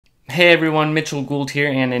Hey everyone, Mitchell Gould here,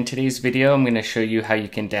 and in today's video I'm going to show you how you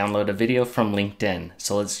can download a video from LinkedIn.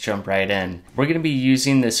 So let's jump right in. We're going to be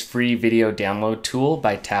using this free video download tool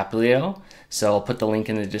by Taplio. So I'll put the link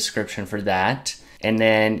in the description for that. And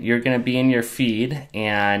then you're going to be in your feed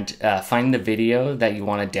and find the video that you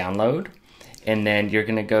want to download. And then you're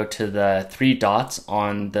going to go to the three dots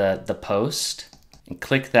on the post and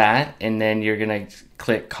click that. And then you're going to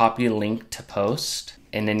click copy link to post.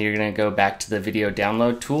 And then you're going to go back to the video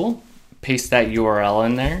download tool, paste that URL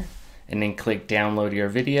in there, and then click download your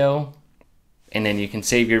video. And then you can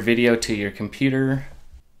save your video to your computer,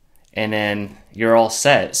 and then you're all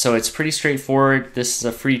set. So it's pretty straightforward. This is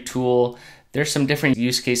a free tool. There's some different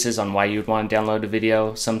use cases on why you'd want to download a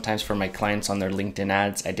video. Sometimes for my clients on their LinkedIn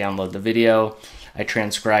ads, I download the video, I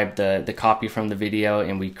transcribe the copy from the video,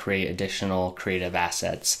 and we create additional creative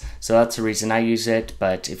assets. So that's the reason I use it.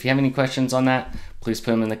 But if you have any questions on that, please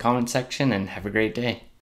put them in the comment section and have a great day.